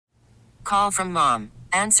Call from mom.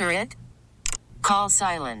 Answer it. Call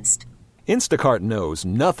silenced. Instacart knows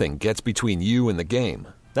nothing gets between you and the game.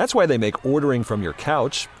 That's why they make ordering from your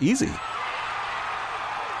couch easy.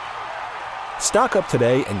 Stock up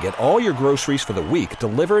today and get all your groceries for the week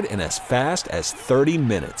delivered in as fast as 30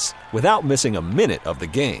 minutes without missing a minute of the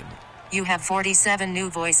game. You have 47 new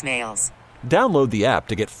voicemails. Download the app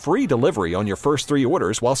to get free delivery on your first 3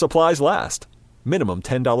 orders while supplies last. Minimum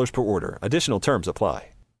 $10 per order. Additional terms apply.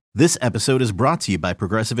 This episode is brought to you by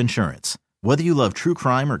Progressive Insurance. Whether you love true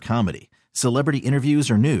crime or comedy, celebrity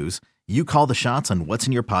interviews or news, you call the shots on what's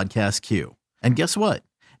in your podcast queue. And guess what?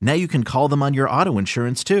 Now you can call them on your auto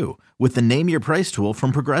insurance too with the Name Your Price tool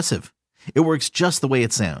from Progressive. It works just the way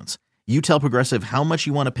it sounds. You tell Progressive how much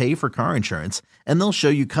you want to pay for car insurance, and they'll show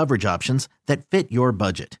you coverage options that fit your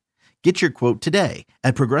budget. Get your quote today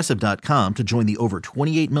at Progressive.com to join the over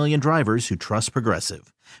 28 million drivers who trust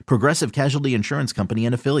Progressive. Progressive Casualty Insurance Company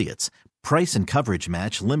and Affiliates. Price and coverage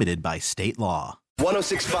match limited by state law.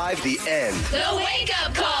 106.5 The End. The Wake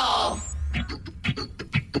Up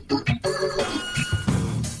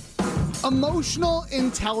Call. Emotional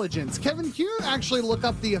intelligence. Kevin, can you actually look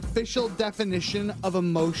up the official definition of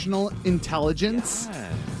emotional intelligence?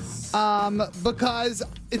 Yes. Because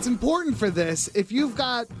it's important for this. If you've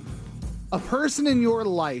got a person in your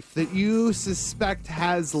life that you suspect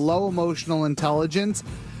has low emotional intelligence,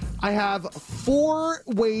 I have 4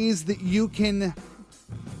 ways that you can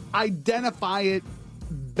identify it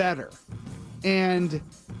better. And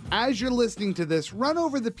as you're listening to this, run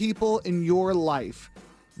over the people in your life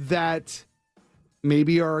that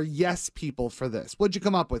maybe are yes people for this. What'd you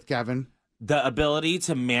come up with, Kevin? The ability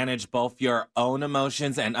to manage both your own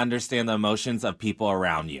emotions and understand the emotions of people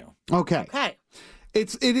around you. Okay.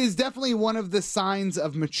 It is definitely one of the signs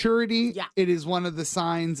of maturity. Yeah. It is one of the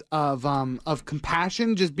signs of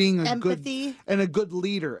compassion, just being empathy, and a good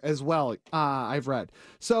leader as well. I've read.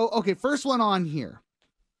 So, okay, first one on here.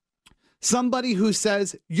 Somebody who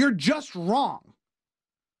says you're just wrong.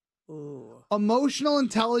 Ooh. Emotional,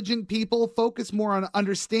 intelligent people focus more on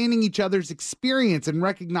understanding each other's experience and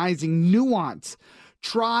recognizing nuance.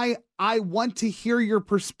 Try, I want to hear your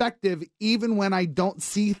perspective even when I don't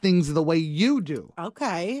see things the way you do.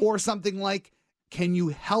 Okay. Or something like, can you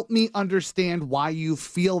help me understand why you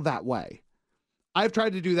feel that way? I've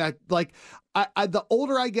tried to do that. Like, the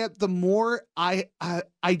older I get, the more I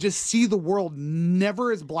just see the world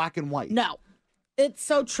never as black and white. No. It's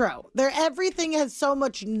so true. Everything has so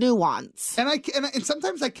much nuance. And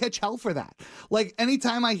sometimes I catch hell for that. Like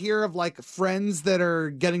anytime I hear of like friends that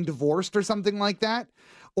are getting divorced or something like that,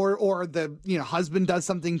 or the husband does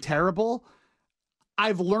something terrible,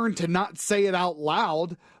 I've learned to not say it out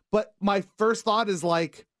loud, but my first thought is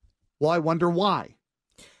like, well, I wonder why.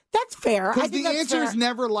 That's fair. Because the answer is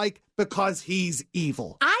never like, because he's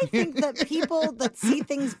evil. I think that people that see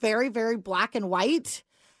things very, very black and white,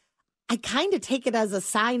 I kind of take it as a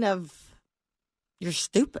sign of you're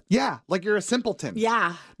stupid. Yeah, like you're a simpleton.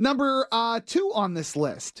 Yeah. Number 2 on this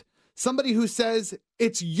list, somebody who says,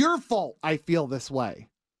 it's your fault I feel this way.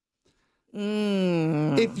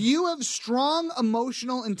 If you have strong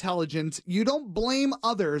emotional intelligence, you don't blame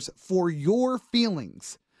others for your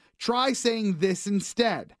feelings. Try saying this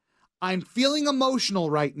instead. I'm feeling emotional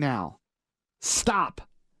right now. Stop.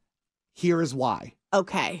 Here is why.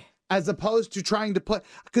 Okay. As opposed to trying to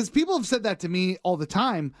because people have said that to me all the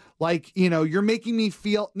time. Like, you're making me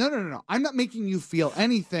feel, no. I'm not making you feel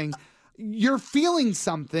anything. You're feeling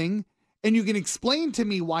something and you can explain to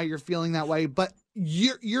me why you're feeling that way, but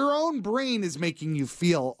your own brain is making you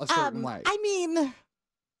feel a certain way. I mean,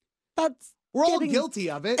 we're all guilty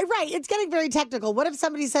of it. Right. It's getting very technical. What if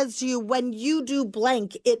somebody says to you, when you do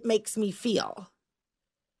blank, it makes me feel?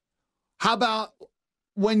 How about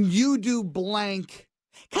when you do blank?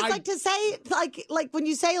 Because to say, like when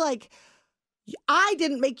you say, like, I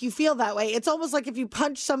didn't make you feel that way, it's almost like if you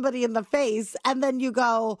punch somebody in the face and then you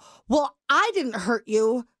go, well, I didn't hurt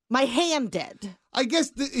you, my hand did. I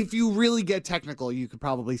guess if you really get technical, you could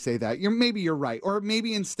probably say that. Maybe you're right. Or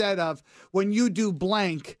maybe instead of, when you do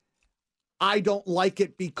blank, I don't like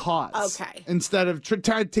it because. Okay. Instead of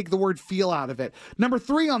try to take the word feel out of it. Number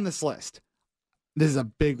 3 on this list. This is a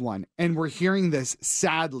big one. And we're hearing this,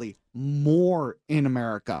 sadly, more in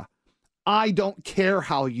America. I don't care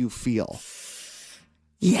how you feel.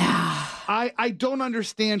 Yeah. I don't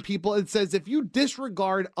understand people. It says if you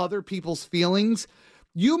disregard other people's feelings,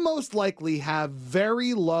 you most likely have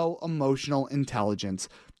very low emotional intelligence.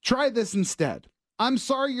 Try this instead. I'm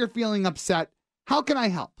sorry you're feeling upset. How can I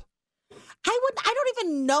help? I don't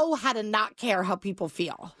even know how to not care how people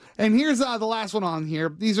feel. And here's the last one on here.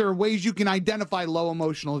 These are ways you can identify low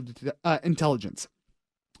emotional intelligence.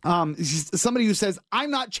 Somebody who says,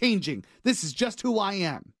 I'm not changing. This is just who I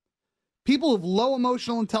am. People with low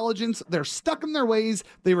emotional intelligence, they're stuck in their ways.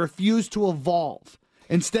 They refuse to evolve.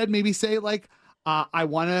 Instead, maybe say like, I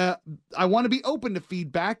want to be open to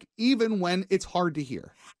feedback, even when it's hard to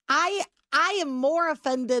hear. I am more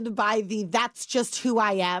offended by the that's just who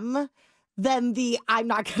I am than the I'm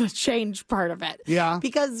not going to change part of it. Yeah.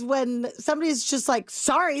 Because when somebody's just like,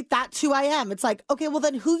 sorry, that's who I am. It's like, okay, well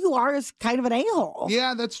then who you are is kind of an a-hole.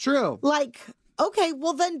 Yeah, that's true. Like, okay,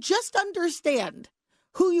 well then just understand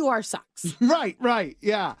who you are sucks. Right.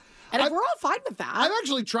 Yeah. And if we're all fine with that. I've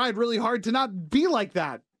actually tried really hard to not be like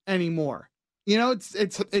that anymore. You know,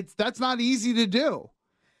 it's that's not easy to do.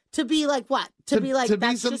 To be like what? To be like,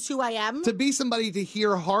 that's just who I am? To be somebody to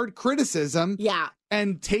hear hard criticism. Yeah.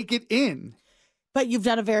 And take it in. But you've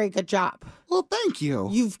done a very good job. Well, thank you.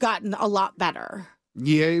 You've gotten a lot better.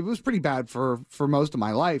 Yeah, it was pretty bad for most of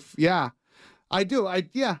my life. Yeah. I do.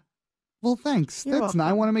 Yeah. Well, thanks. You're welcome.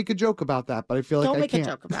 I want to make a joke about that, but I feel like I can't. Don't make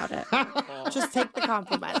a joke about it. Just take the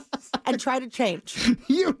compliment and try to change.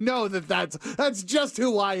 You know that's just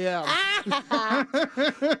who I am.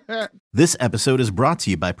 This episode is brought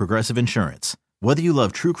to you by Progressive Insurance. Whether you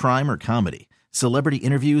love true crime or comedy, celebrity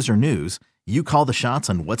interviews or news, you call the shots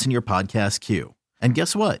on what's in your podcast queue. And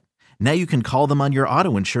guess what? Now you can call them on your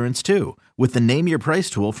auto insurance too with the Name Your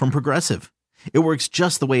Price tool from Progressive. It works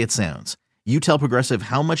just the way it sounds. You tell Progressive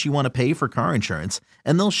how much you want to pay for car insurance,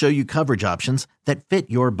 and they'll show you coverage options that fit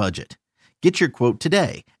your budget. Get your quote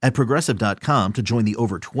today at Progressive.com to join the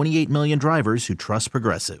over 28 million drivers who trust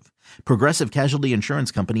Progressive. Progressive Casualty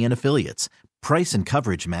Insurance Company and Affiliates. Price and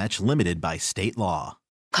coverage match limited by state law.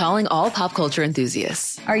 Calling all pop culture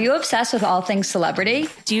enthusiasts. Are you obsessed with all things celebrity?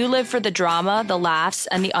 Do you live for the drama, the laughs,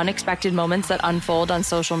 and the unexpected moments that unfold on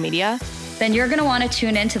social media? Then you're going to want to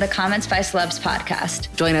tune in to the Comments by Celebs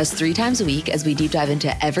podcast. Join us 3 times a week as we deep dive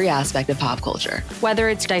into every aspect of pop culture. Whether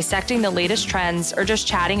it's dissecting the latest trends or just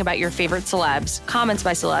chatting about your favorite celebs, Comments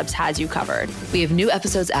by Celebs has you covered. We have new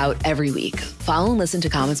episodes out every week. Follow and listen to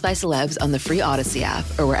Comments by Celebs on the free Odyssey app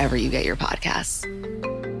or wherever you get your podcasts.